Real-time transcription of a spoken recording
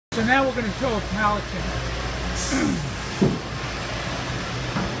So now we're going to show a pallet change.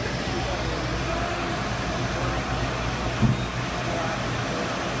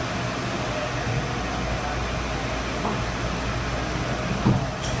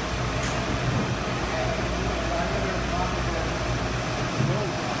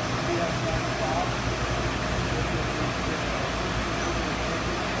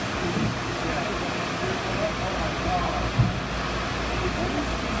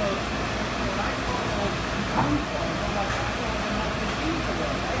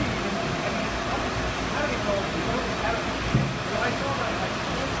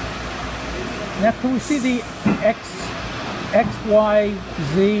 Now can we see the X, Y,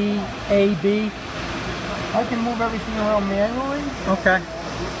 Z, A, B? I can move everything around manually. Okay. Let's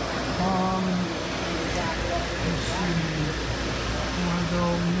see. I want to go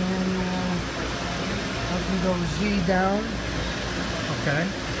manual. I can go Z down. Okay.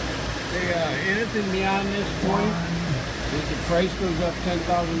 Anything beyond this point, if the price goes up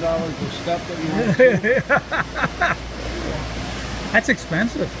 $10,000 the stuff that you want to. That's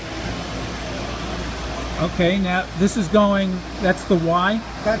expensive. Okay, now this is going, that's the Y?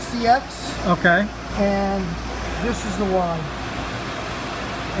 That's the X. Okay. And this is the Y.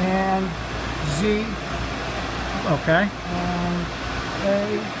 And Z. Okay. And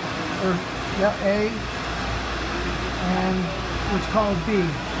A. A. And what's called B.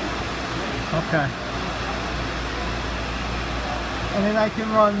 Okay. And then I can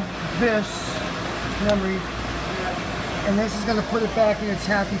run this memory, and this is going to put it back in its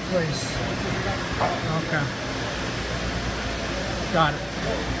happy place. Okay. Got it.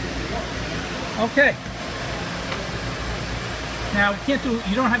 Okay. Now we can't do,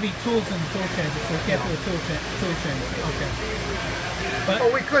 you don't have any tools in the tool changer, so we can't do a tool change. Okay. But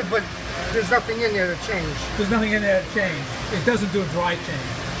Oh, we could, but there's nothing in there to change. there's nothing in there to change. It doesn't do a dry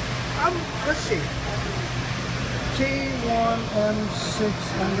change. Let's see. T1 M6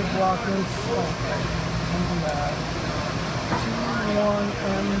 underblock insert. T1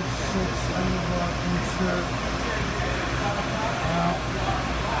 M6 underblock insert.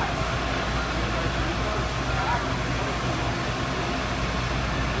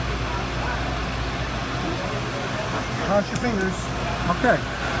 Cross your fingers. Okay.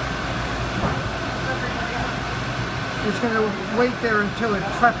 It's going to wait there until it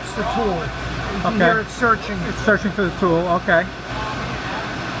preps the tool. You can Okay. hear it searching. It's searching for the tool. Okay.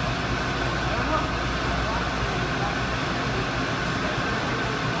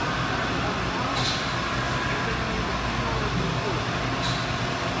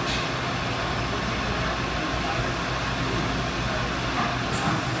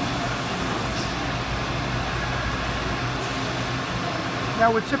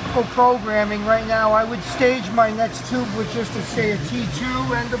 Now with typical programming right now, I would stage my next tube with just to say a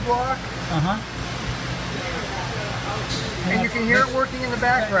T2 end of block. And you can hear it working in the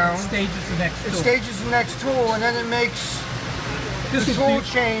background. It stages the next It tool. stages the next tool, and then it makes This the is tool the-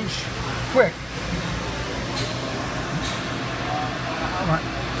 change quick.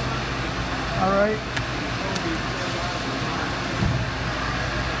 All right.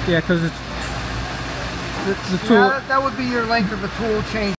 Yeah, because it's the tool. That would be your length of a tool change.